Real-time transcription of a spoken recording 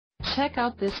Check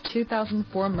out this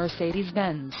 2004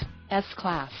 Mercedes-Benz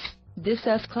S-Class. This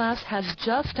S-Class has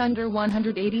just under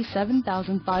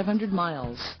 187,500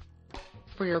 miles.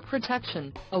 For your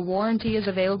protection, a warranty is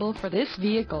available for this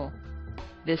vehicle.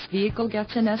 This vehicle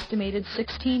gets an estimated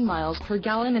 16 miles per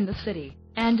gallon in the city,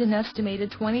 and an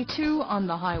estimated 22 on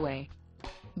the highway.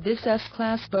 This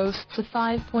S-Class boasts a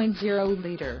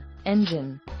 5.0-liter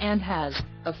engine, and has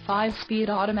a 5-speed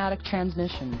automatic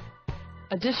transmission.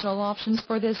 Additional options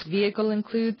for this vehicle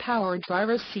include power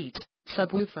driver's seat,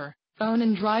 subwoofer, phone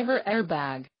and driver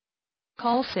airbag.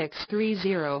 Call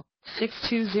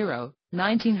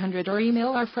 630-620-1900 or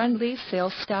email our friendly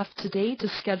sales staff today to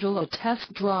schedule a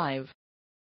test drive.